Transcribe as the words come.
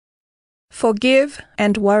Forgive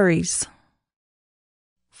and worries.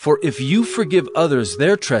 For if you forgive others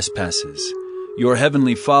their trespasses, your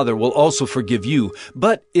heavenly Father will also forgive you.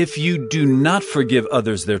 But if you do not forgive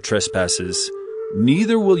others their trespasses,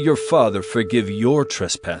 neither will your Father forgive your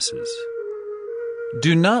trespasses.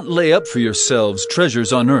 Do not lay up for yourselves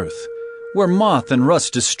treasures on earth, where moth and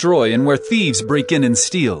rust destroy and where thieves break in and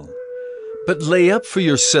steal. But lay up for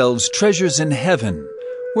yourselves treasures in heaven,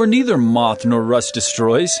 where neither moth nor rust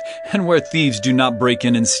destroys, and where thieves do not break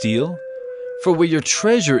in and steal. For where your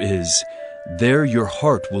treasure is, there your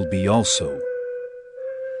heart will be also.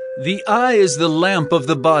 The eye is the lamp of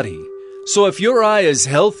the body. So if your eye is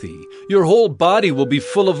healthy, your whole body will be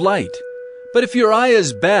full of light. But if your eye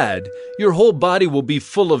is bad, your whole body will be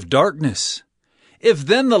full of darkness. If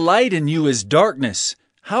then the light in you is darkness,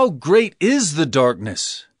 how great is the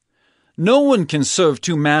darkness? No one can serve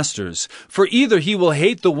two masters, for either he will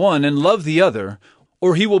hate the one and love the other,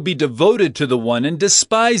 or he will be devoted to the one and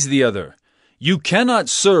despise the other. You cannot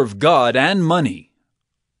serve God and money.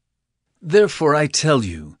 Therefore I tell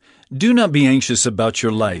you, do not be anxious about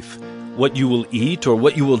your life, what you will eat or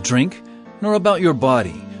what you will drink, nor about your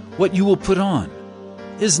body, what you will put on.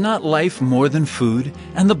 Is not life more than food,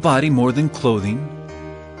 and the body more than clothing?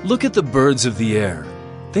 Look at the birds of the air.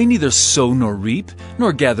 They neither sow nor reap,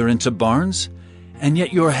 nor gather into barns, and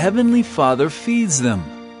yet your heavenly Father feeds them.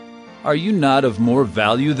 Are you not of more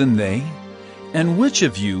value than they? And which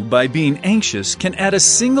of you, by being anxious, can add a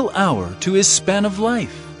single hour to his span of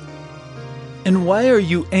life? And why are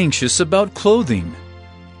you anxious about clothing?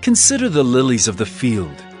 Consider the lilies of the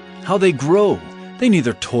field, how they grow. They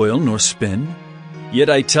neither toil nor spin. Yet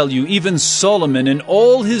I tell you, even Solomon in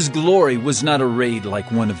all his glory was not arrayed like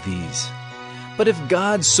one of these. But if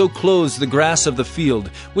God so clothes the grass of the field,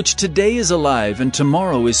 which today is alive and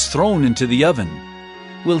tomorrow is thrown into the oven,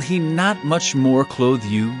 will he not much more clothe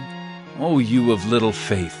you, O you of little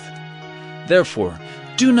faith? Therefore,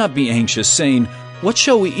 do not be anxious, saying, What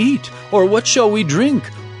shall we eat? Or what shall we drink?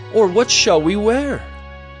 Or what shall we wear?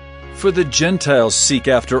 For the Gentiles seek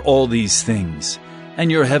after all these things,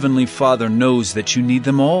 and your heavenly Father knows that you need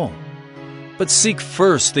them all. But seek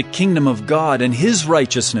first the kingdom of God and his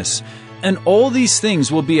righteousness, and all these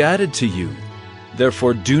things will be added to you.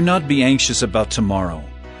 Therefore do not be anxious about tomorrow,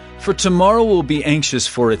 for tomorrow will be anxious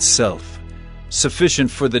for itself.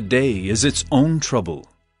 Sufficient for the day is its own trouble.